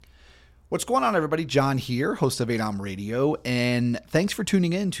What's going on, everybody? John here, host of ADOM Radio, and thanks for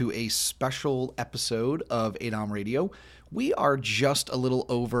tuning in to a special episode of ADOM Radio. We are just a little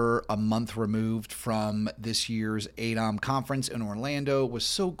over a month removed from this year's ADOM conference in Orlando. It was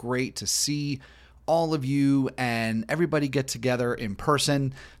so great to see all of you and everybody get together in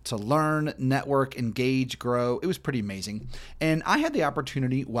person to learn, network, engage, grow. It was pretty amazing. And I had the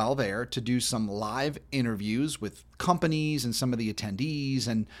opportunity while there to do some live interviews with companies and some of the attendees,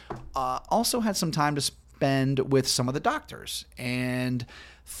 and also had some time to spend with some of the doctors, and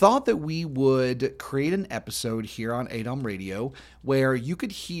thought that we would create an episode here on ADOM Radio where you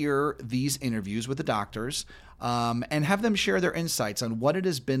could hear these interviews with the doctors and have them share their insights on what it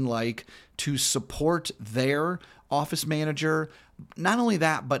has been like to support their office manager. Not only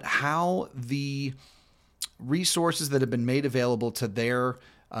that, but how the resources that have been made available to their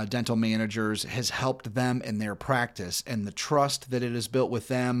dental managers has helped them in their practice, and the trust that it has built with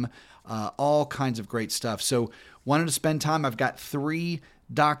them, all kinds of great stuff. So wanted to spend time. I've got 3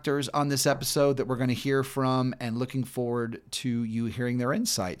 doctors on this episode that we're going to hear from, and looking forward to you hearing their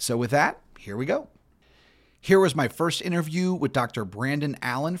insight. So with that, here we go. Here was my first interview with Dr. Brandon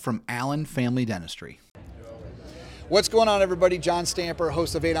Allen from Allen Family Dentistry. What's going on, everybody? John Stamper,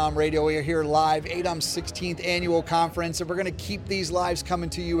 host of ADOM Radio. We are here live, ADOM's 16th annual conference, and we're going to keep these lives coming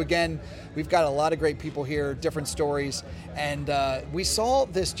to you again. We've got a lot of great people here, different stories, and we saw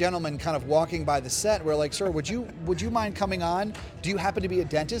this gentleman kind of walking by the set. We're like, "Sir, would you mind coming on? Do you happen to be a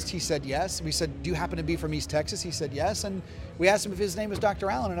dentist?" He said yes. We said, "Do you happen to be from East Texas?" He said yes, and we asked him if his name was Dr.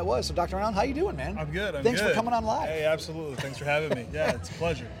 Allen, and it was. So, Dr. Allen, how you doing, man? I'm good. Thanks for coming on live. Hey, absolutely. Thanks for having me. Yeah, it's a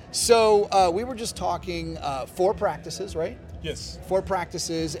pleasure. So we were just talking 4 practices, right? Yes. 4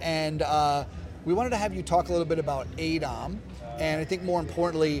 practices, and we wanted to have you talk a little bit about ADOM, and I think more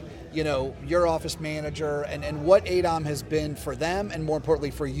importantly, you know, your office manager and what ADOM has been for them, and more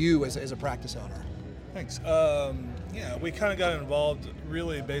importantly for you as a practice owner. Thanks. Yeah, we kind of got involved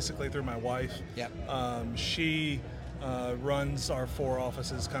really basically through my wife. Yep. She runs our 4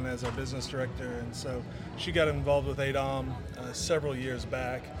 offices kind of as our business director, and so she got involved with ADOM several years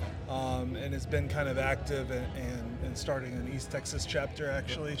back, and has been kind of active and starting an East Texas chapter,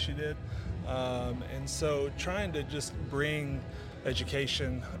 actually. She did. And so trying to just bring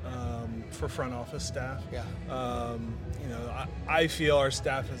education for front office staff. Yeah. You know, I feel our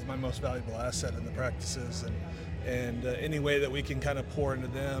staff is my most valuable asset in the practices, and any way that we can kind of pour into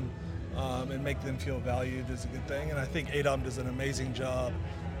them and make them feel valued is a good thing. And I think ADOM does an amazing job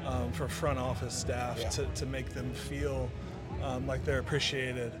for front office staff to make them feel like they're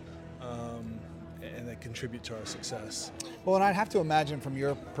appreciated and they contribute to our success. Well, and I'd have to imagine from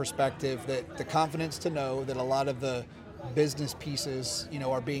your perspective that the confidence to know that a lot of the business pieces, you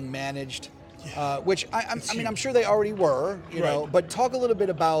know, are being managed, which I mean, I'm sure they already were, you know, but talk a little bit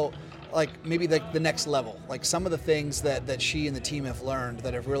about like maybe the next level, like some of the things that she and the team have learned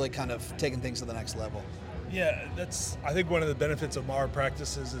that have really kind of taken things to the next level. Yeah, I think one of the benefits of our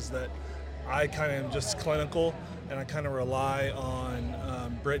practices is that I kind of am just clinical, and I kind of rely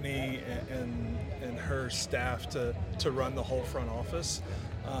on Brittany and her staff to run the whole front office.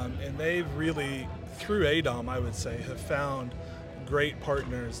 And they've really, through ADOM, I would say, have found great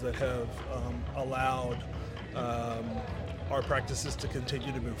partners that have allowed our practices to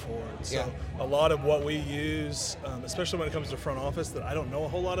continue to move forward. So a lot of what we use, especially when it comes to front office that I don't know a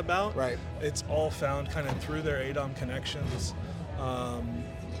whole lot about, it's all found kind of through their ADOM connections.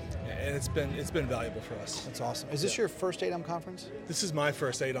 And it's been valuable for us. That's awesome. Is this your first ADOM conference? This is my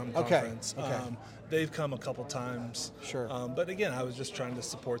first ADOM conference. Okay. They've come a couple times. Sure. But again, I was just trying to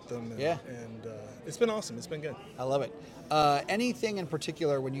support them. And, and it's been awesome. It's been good. I love it. Anything in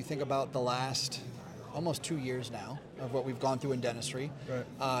particular when you think about the last almost 2 years now of what we've gone through in dentistry,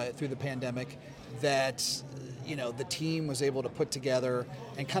 through the pandemic, that you know the team was able to put together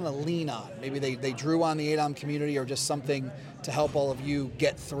and kind of lean on? Maybe they drew on the ADOM community, or just something to help all of you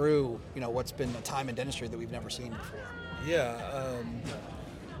get through, you know, what's been a time in dentistry that we've never seen before. Yeah,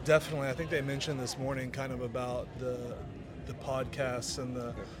 definitely. I think they mentioned this morning kind of about the podcasts and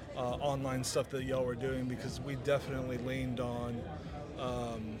the online stuff that y'all were doing, because we definitely leaned on.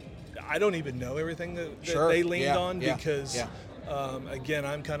 I don't even know everything that they leaned on because. Again,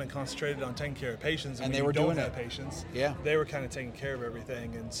 I'm kind of concentrated on taking care of patients, and they were doing have patients. They were kind of taking care of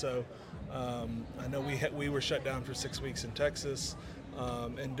everything, and so I know we were shut down for 6 weeks in Texas,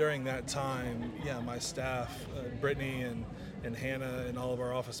 and during that time, my staff, Brittany and Hannah and all of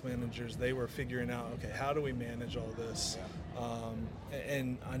our office managers, they were figuring out, okay, how do we manage all this?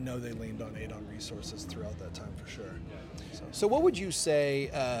 And I know they leaned on ADOM resources throughout that time for sure. So what would you say,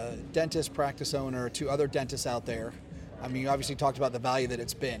 dentist, practice owner, to other dentists out there I mean, you obviously talked about the value that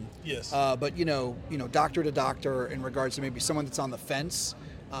it's been. Yes. But doctor to doctor in regards to maybe someone that's on the fence,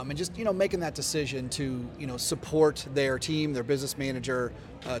 and just making that decision to support their team, their business manager,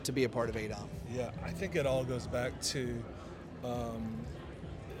 to be a part of ADOM. Yeah, I think it all goes back to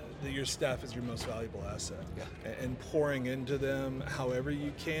that your staff is your most valuable asset, and pouring into them however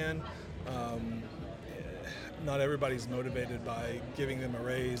you can. Not everybody's motivated by giving them a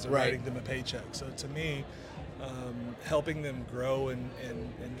raise or writing them a paycheck. So to me, helping them grow and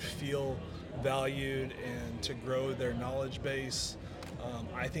feel valued and to grow their knowledge base,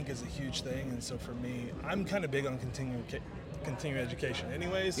 I think is a huge thing. And so for me, I'm kind of big on continuing education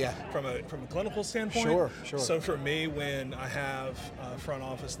anyways, from a clinical standpoint. Sure. So for me, when I have front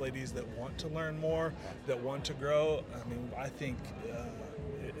office ladies that want to learn more, that want to grow, I mean, I think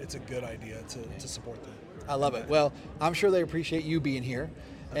it's a good idea to support them. I love it. Well, I'm sure they appreciate you being here.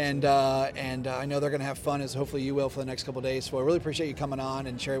 And I know they're going to have fun, as hopefully you will, for the next couple of days. So I really appreciate you coming on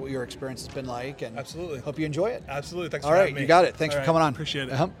and sharing what your experience has been like. And absolutely. Hope you enjoy it. Absolutely. Thanks for having me. me. You got it. Thanks for coming on. Appreciate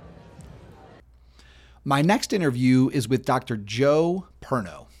it. My next interview is with Dr. Joe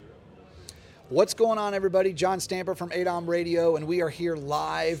Perno. What's going on, everybody? John Stamper from ADOM Radio, and we are here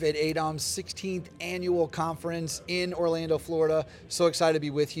live at ADOM's 16th annual conference in Orlando, Florida. So excited to be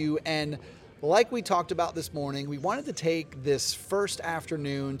with you. And like we talked about this morning, we wanted to take this first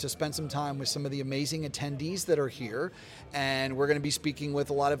afternoon to spend some time with some of the amazing attendees that are here. And we're going to be speaking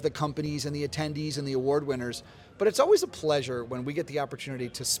with a lot of the companies and the attendees and the award winners. But it's always a pleasure when we get the opportunity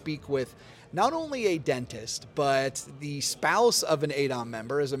to speak with not only a dentist, but the spouse of an ADOM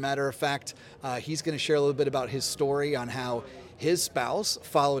member. As a matter of fact, he's going to share a little bit about his story on how his spouse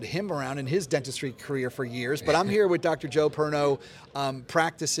followed him around in his dentistry career for years. But I'm here with Dr. Joe Perno,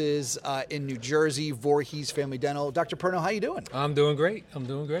 practices in New Jersey, Voorhees Family Dental. Dr. Perno, how you doing? I'm doing great.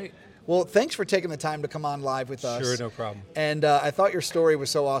 Well, thanks for taking the time to come on live with us. Sure, no problem. And I thought your story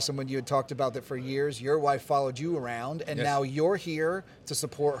was so awesome when you had talked about that for years. Your wife followed you around, and now you're here to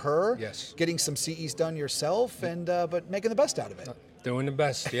support her. Yes. Getting some CEs done yourself, and but making the best out of it. Doing the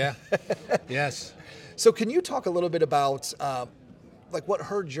best, yeah. Yes. So can you talk a little bit about like what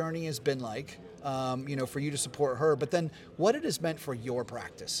her journey has been like, for you to support her, but then what it has meant for your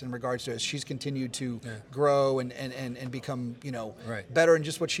practice in regards to as she's continued to grow and become, better in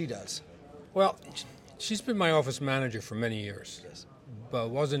just what she does? Well, she's been my office manager for many years, but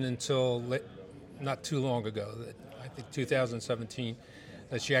it wasn't until not too long ago, that I think 2017,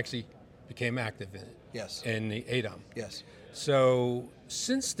 that she actually became active in it. Yes. In the ADOM. Yes. So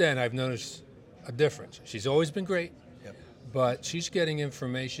since then, I've noticed a difference. She's always been great, but she's getting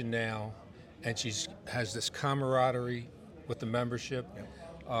information now, and she's has this camaraderie with the membership.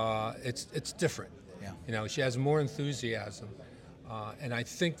 It's different. Yeah. She has more enthusiasm, and I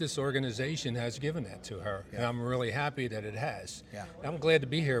think this organization has given that to her, and I'm really happy that it has. Yeah. I'm glad to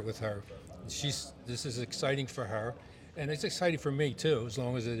be here with her. This is exciting for her. And it's exciting for me too, as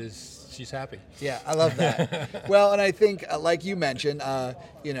long as she's happy. Yeah, I love that. Well, and I think, like you mentioned,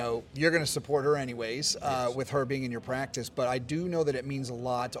 you're going to support her anyways, with her being in your practice. But I do know that it means a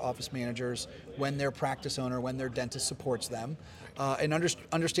lot to office managers when their practice owner, when their dentist supports them. And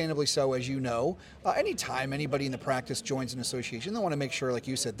understandably so, as you know, anytime anybody in the practice joins an association, they want to make sure, like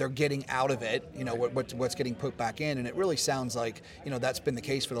you said, they're getting out of it, what's getting put back in. And it really sounds like, that's been the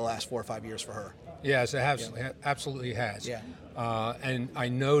case for the last 4 or 5 years for her. Yes, it absolutely has. Yeah. And I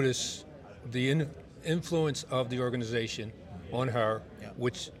notice the influence of the organization on her,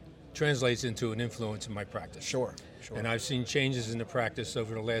 which translates into an influence in my practice. Sure. And I've seen changes in the practice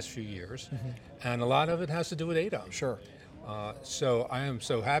over the last few years, and a lot of it has to do with ADOM. Sure. So I am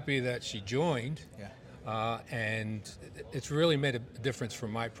so happy that she joined, and it's really made a difference for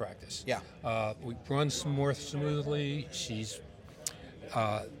my practice. Yeah. We run more smoothly.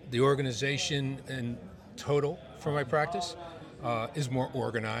 The organization in total for my practice is more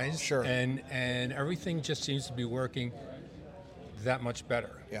organized. Sure. And everything just seems to be working that much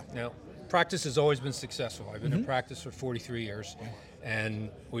better. Yeah. Now, practice has always been successful. I've been in practice for 43 years, and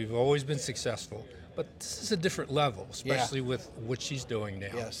we've always been successful. But this is a different level, especially with what she's doing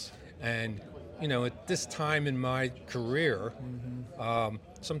now. Yes. And, at this time in my career,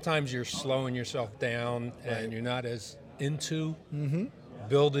 sometimes you're slowing yourself down and you're not as into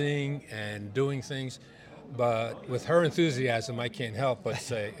building and doing things. But with her enthusiasm, I can't help but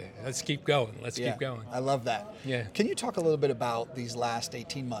say, let's keep going. Let's keep going. I love that. Yeah. Can you talk a little bit about these last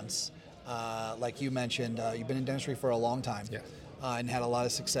 18 months? Like you mentioned, you've been in dentistry for a long time. Yeah. And had a lot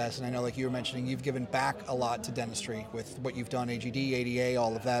of success. And I know, like you were mentioning, you've given back a lot to dentistry with what you've done, AGD, ADA,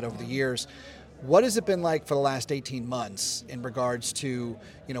 all of that over the years. What has it been like for the last 18 months in regards to,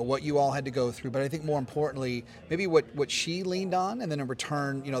 what you all had to go through, but I think more importantly, maybe what she leaned on, and then in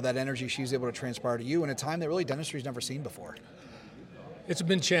return, that energy she was able to transpire to you in a time that really dentistry's never seen before? It's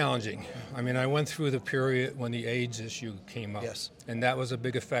been challenging. I mean, I went through the period when the AIDS issue came up. Yes. And that was a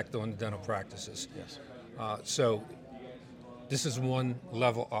big effect on the dental practices. Yes. So this is one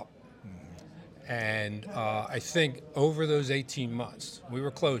level up. And I think over those 18 months, we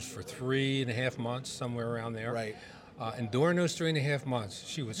were closed for 3.5 months, somewhere around there. Right. And during those 3.5 months,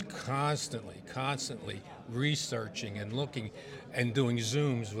 she was constantly researching and looking and doing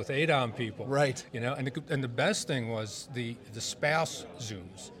Zooms with ADOM people. Right. And the best thing was the spouse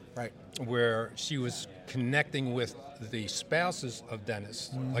Zooms. Right. Where she was connecting with the spouses of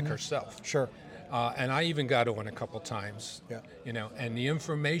dentists, like herself. Sure. And I even got on a couple times. Yeah. And the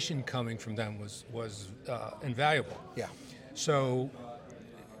information coming from them was invaluable. Yeah. So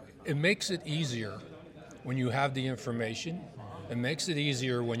it makes it easier when you have the information. It makes it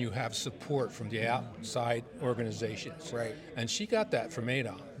easier when you have support from the outside organizations. Right. And she got that from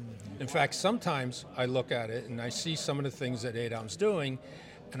ADOM. In fact, sometimes I look at it and I see some of the things that ADOM's doing,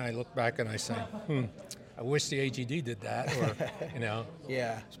 and I look back and I say, I wish the AGD did that, or,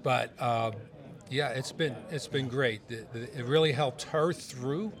 Yeah. But yeah, it's been great. It really helped her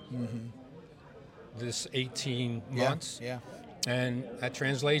through this 18 months. Yeah. And that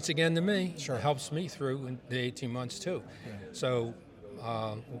translates again to me. Sure. It helps me through in the 18 months too. Yeah. So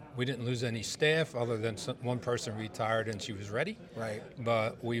we didn't lose any staff other than one person retired and she was ready. Right.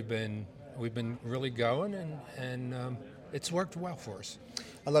 But we've been really going, and it's worked well for us.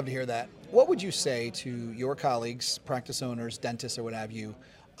 I'd love to hear that. What would you say to your colleagues, practice owners, dentists, or what have you,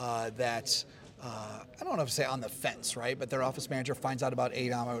 that I don't know if to say on the fence, right? But their office manager finds out about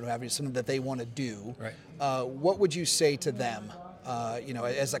ADOM or what have you, something that they want to do. Right. What would you say to them,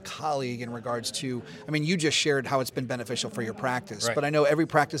 as a colleague in regards to, I mean, you just shared how it's been beneficial for your practice, right. but I know every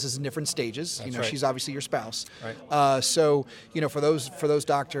practice is in different stages. That's right. She's obviously your spouse. Right. So, for those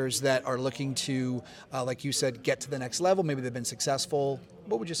doctors that are looking to, like you said, get to the next level, maybe they've been successful,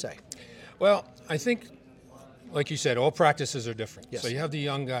 what would you say? Well, I think, like you said, all practices are different. Yes. So you have the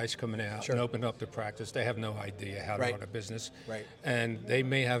young guys coming out Sure. and open up the practice. They have no idea how to Right. run a business. Right. And they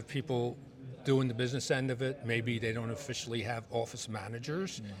may have people doing the business end of it. Maybe they don't officially have office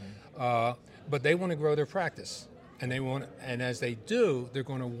managers, but they want to grow their practice. And as they do, they're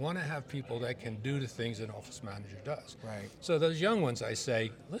going to want to have people that can do the things an office manager does. Right. So those young ones, I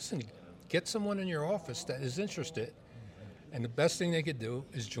say, listen, get someone in your office that is interested. And the best thing they could do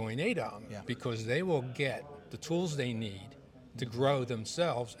is join ADOM, because they will get the tools they need to grow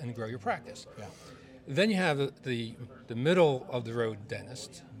themselves and grow your practice. Yeah. Then you have the middle of the road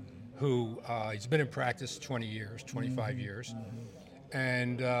dentist who he's been in practice 20 years, 25 years,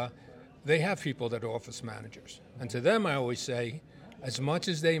 and they have people that are office managers. And to them, I always say, as much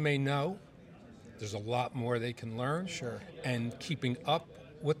as they may know, there's a lot more they can learn. Sure. And keeping up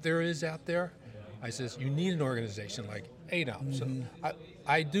what there is out there, I says, you need an organization like ADOM. So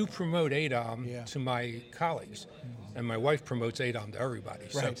I do promote ADOM to my colleagues, and my wife promotes ADOM to everybody.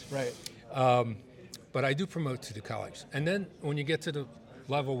 Right. But I do promote to the colleagues. And then when you get to the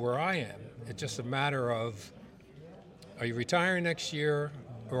level where I am, it's just a matter of, are you retiring next year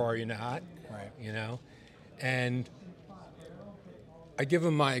or are you not? Right. And I give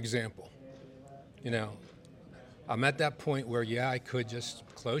them my example. I'm at that point where, I could just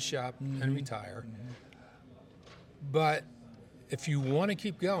close shop and retire. But if you want to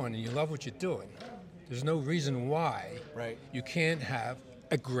keep going and you love what you're doing, there's no reason why you can't have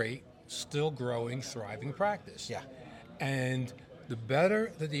a great, still growing, thriving practice. Yeah. And the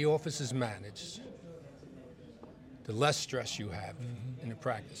better that the office is managed, the less stress you have in the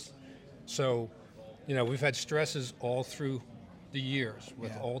practice. So, we've had stresses all through the years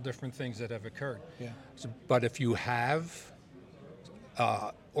with all different things that have occurred. Yeah. But if you have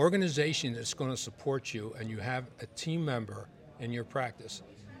organization that's going to support you, and you have a team member in your practice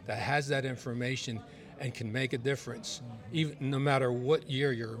that has that information and can make a difference, even no matter what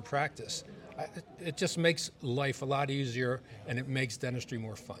year you're in practice, it just makes life a lot easier, and it makes dentistry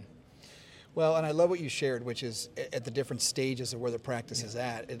more fun. Well, and I love what you shared, which is at the different stages of where the practice is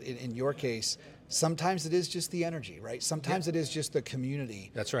at. In your case, sometimes it is just the energy, right? Sometimes it is just the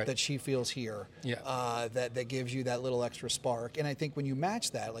community That's right. that she feels here that gives you that little extra spark. And I think when you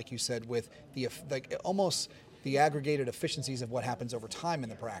match that, like you said, with almost the aggregated efficiencies of what happens over time in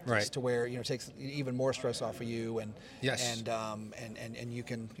the practice, to where it takes even more stress off of you, and and you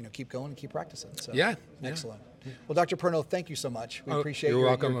can keep going and keep practicing. So excellent. Well, Dr. Perno, thank you so much. We appreciate you're your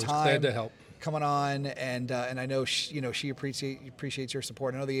welcome. time. I was glad to help. coming on, and I know she appreciates your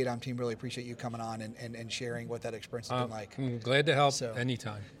support. I know the ADOM team really appreciate you coming on and sharing what that experience has been like. I'm glad to help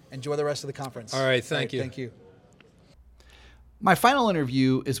anytime. Enjoy the rest of the conference. All right, thank you. Thank you. My final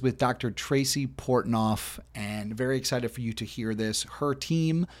interview is with Dr. Tracy Portnoff, and very excited for you to hear this. Her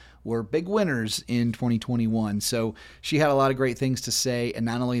team were big winners in 2021, so she had a lot of great things to say, and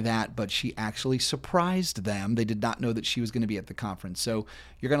not only that, but she actually surprised them. They did not know that she was going to be at the conference, so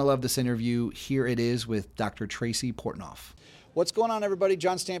you're going to love this interview. Here it is with Dr. Tracy Portnoff. What's going on, everybody?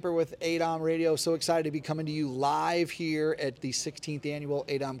 John Stamper with ADOM Radio. So excited to be coming to you live here at the 16th Annual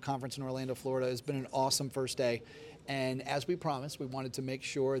ADOM Conference in Orlando, Florida. It's been an awesome first day. And as we promised, we wanted to make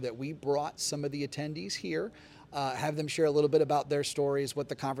sure that we brought some of the attendees here, have them share a little bit about their stories, what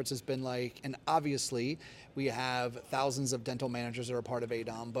the conference has been like. And obviously, we have thousands of dental managers that are a part of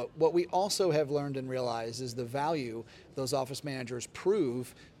ADOM. But what we also have learned and realized is the value those office managers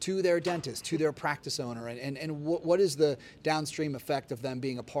prove to their dentist, to their practice owner, and what is the downstream effect of them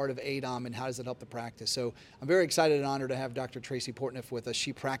being a part of ADOM, and how does it help the practice. So I'm very excited and honored to have Dr. Tracy Portnoff with us.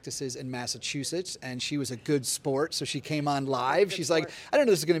 She practices in Massachusetts, and she was a good sport, so she came on live. She's like, I don't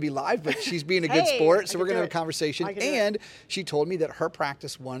know if this is going to be live, but she's being a good sport, so we're going to have a conversation. And she told me that her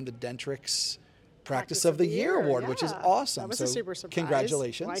practice won the Dentrix Practice of the Year award, which is awesome. That was a super surprise.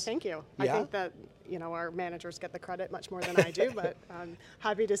 Congratulations. Why, thank you. I think that our managers get the credit much more than I do, but I'm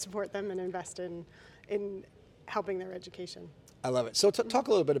happy to support them and invest in helping their education. I love it. So talk a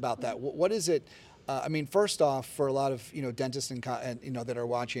little bit about that. What is it? First off, for a lot of dentists and that are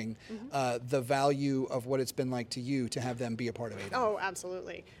watching, the value of what it's been like to you to have them be a part of ADOM. Oh,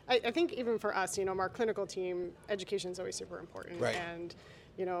 absolutely. I think even for us, our clinical team, education is always super important. Right. And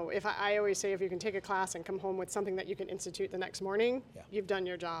if I always say, if you can take a class and come home with something that you can institute the next morning, you've done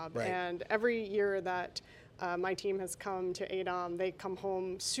your job. Right. And every year that my team has come to ADOM, they come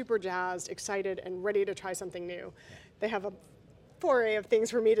home super jazzed, excited, and ready to try something new. They have a foray of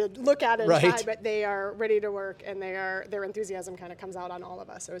things for me to look at and try, but they are ready to work, and their enthusiasm kind of comes out on all of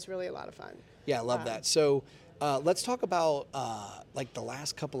us. So it's really a lot of fun. Yeah, I love that. So let's talk about like the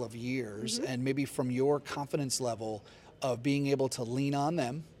last couple of years, and maybe from your confidence level of being able to lean on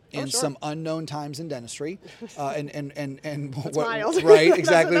them in some unknown times in dentistry, and that's mild. Right?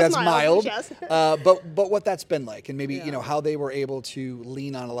 Exactly, that's mild. Yes. But what that's been like, and maybe how they were able to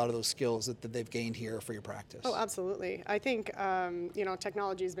lean on a lot of those skills that they've gained here for your practice. Oh, absolutely. I think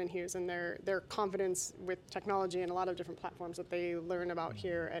technology has been huge, and their confidence with technology and a lot of different platforms that they learn about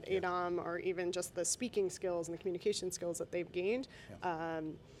here at ADOM, or even just the speaking skills and the communication skills that they've gained.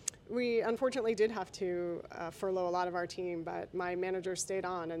 We unfortunately did have to furlough a lot of our team, but my managers stayed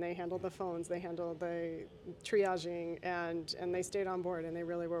on, and they handled the phones, they handled the triaging, and they stayed on board, and they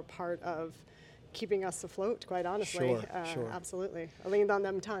really were part of keeping us afloat, quite honestly. Sure. Absolutely. I leaned on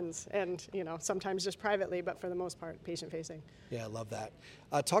them tons, and sometimes just privately, but for the most part, patient-facing. Yeah, I love that.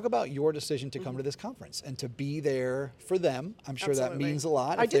 Talk about your decision to come to this conference and to be there for them. I'm sure that means a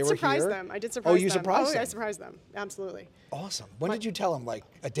lot. I did surprise them. Oh, you surprised them? Oh, I surprised them. Absolutely. Awesome. When did you tell them? Like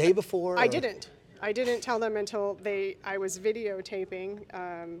a day before? I didn't tell them until I was videotaping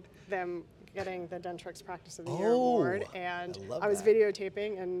them getting the Dentrix Practice of the Year award, and I was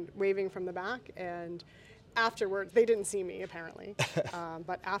videotaping and waving from the back, and afterwards, they didn't see me apparently,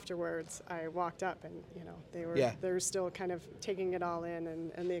 but afterwards I walked up, and they were still kind of taking it all in,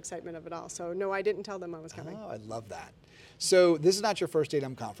 and the excitement of it all. So no, I didn't tell them I was coming. Oh, I love that. So this is not your first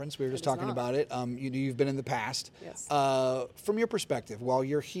ADOM conference. We were just talking about it. You've been in the past. Yes. From your perspective, while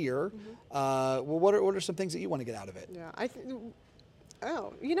you're here, what are some things that you want to get out of it? Yeah,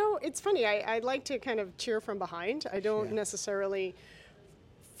 it's funny. I like to kind of cheer from behind. I don't necessarily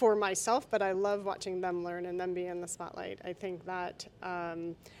for myself, but I love watching them learn and them be in the spotlight. I think that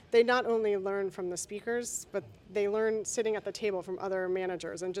they not only learn from the speakers, but they learn sitting at the table from other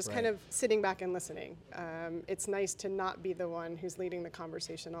managers and just kind of sitting back and listening. It's nice to not be the one who's leading the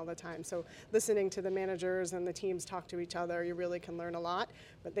conversation all the time. So listening to the managers and the teams talk to each other, you really can learn a lot,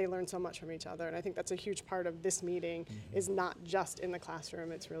 but they learn so much from each other. And I think that's a huge part of this meeting is not just in the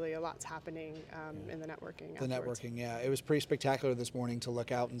classroom. It's really a lot's happening in the networking. The networking, It was pretty spectacular this morning to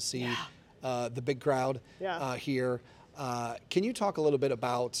look out and see the big crowd here. Can you talk a little bit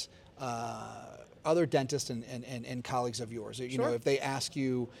about other dentists and colleagues of yours? If they ask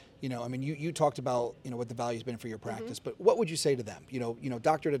you, you talked about, what the value's been for your practice, but what would you say to them?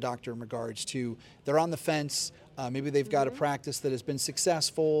 Doctor to doctor in regards to they're on the fence. Maybe they've got a practice that has been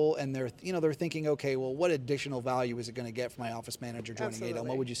successful, and they're thinking, okay, well, what additional value is it going to get for my office manager joining ADOM?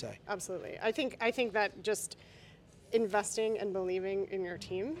 What would you say? Absolutely. I think that just investing and believing in your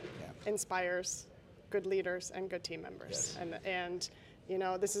team inspires good leaders and good team members. And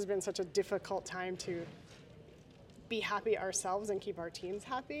this has been such a difficult time to be happy ourselves and keep our teams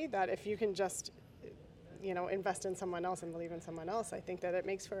happy, that if you can just invest in someone else and believe in someone else, I think that it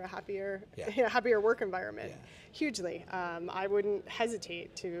makes for a happier work environment. Hugely. I wouldn't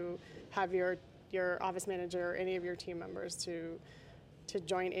hesitate to have your office manager or any of your team members to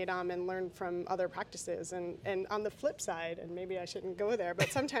join ADOM and learn from other practices. And on the flip side, and maybe I shouldn't go there,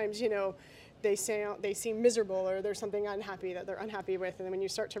 but sometimes, they seem miserable, or there's something that they're unhappy with, and then when you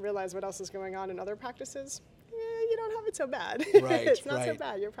start to realize what else is going on in other practices, you don't have it so bad. Right, it's not so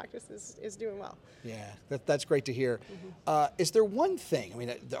bad. Your practice is doing well. Yeah, that's great to hear. Is there one thing,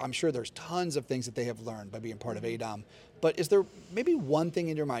 I'm sure there's tons of things that they have learned by being part of ADOM, but is there maybe one thing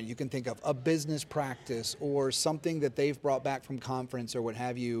in your mind you can think of, a business practice or something that they've brought back from conference or what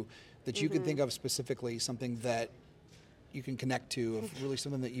have you, that you can think of specifically, something that you can connect to, of really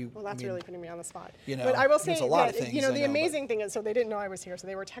something that you... Well, that's really putting me on the spot. But I will say a lot that, of things, the amazing thing is, so they didn't know I was here, so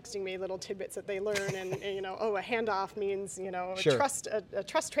they were texting me little tidbits that they learn, and a handoff means, a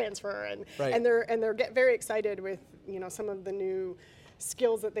trust transfer, and they're very excited with, some of the new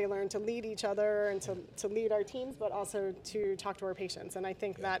skills that they learn to lead each other and to lead our teams, but also to talk to our patients. And I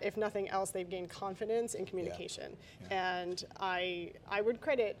think that if nothing else, they've gained confidence in communication. And I would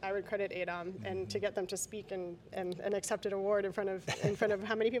credit ADOM and to get them to speak and accept an award in front of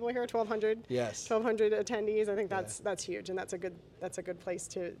how many people here? 1,200. Yes. 1,200 attendees. I think that's huge, and that's a good place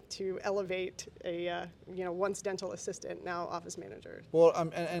to elevate a once dental assistant, now office manager. Well,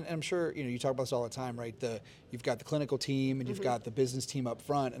 and I'm sure you talk about this all the time, right? You've got the clinical team and you've got the business team up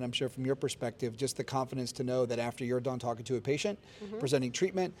front, and I'm sure from your perspective, just the confidence to know that after you're done talking to a patient, presenting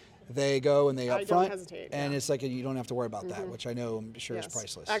treatment, they go and they up front, don't hesitate, and it's like you don't have to worry about that, which I'm sure is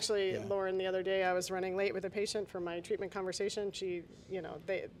priceless. Actually, Lauren, the other day I was running late with a patient for my treatment conversation. She,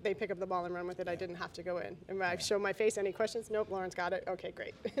 they pick up the ball and run with it. I didn't have to go in. And I show my face, any questions? Nope, Lauren's got it. Okay,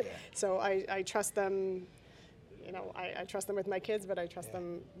 great. So I trust them. I trust them with my kids, but I trust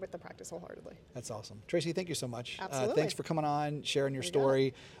them with the practice wholeheartedly. That's awesome. Tracy, thank you so much. Absolutely. Thanks for coming on, sharing your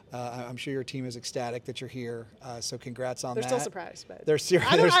story. I'm sure your team is ecstatic that you're here, so congrats on that. They're still surprised, but they're serious.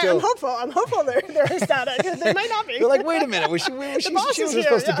 I'm hopeful. I'm hopeful they're ecstatic. They might not be. They're like, wait a minute, she was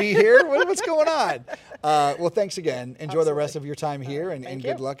supposed to be here. What's going on? Well, thanks again. Enjoy the rest of your time here, and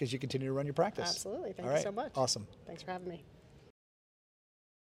good luck as you continue to run your practice. Absolutely. Thank you so much. Awesome. Thanks for having me.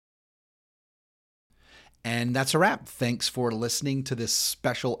 And that's a wrap. Thanks for listening to this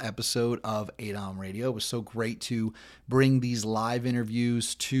special episode of ADOM Radio. It was so great to bring these live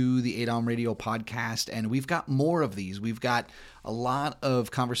interviews to the ADOM Radio podcast, and we've got more of these. We've got a lot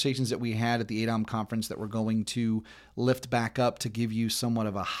of conversations that we had at the ADOM conference that we're going to lift back up to give you somewhat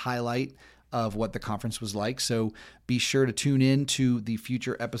of a highlight of what the conference was like. So be sure to tune in to the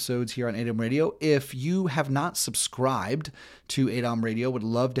future episodes here on ADOM Radio. If you have not subscribed to ADOM Radio, would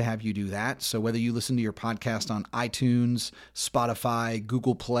love to have you do that. So whether you listen to your podcast on iTunes, Spotify,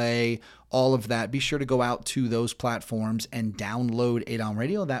 Google Play, all of that, be sure to go out to those platforms and download ADOM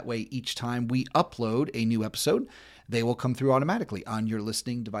Radio. That way, each time we upload a new episode, they will come through automatically on your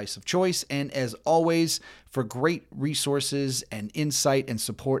listening device of choice. And as always, for great resources and insight and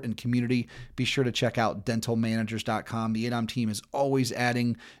support and community, be sure to check out dentalmanagers.com. The ADOM team is always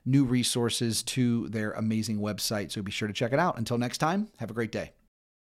adding new resources to their amazing website, so be sure to check it out. Until next time, have a great day.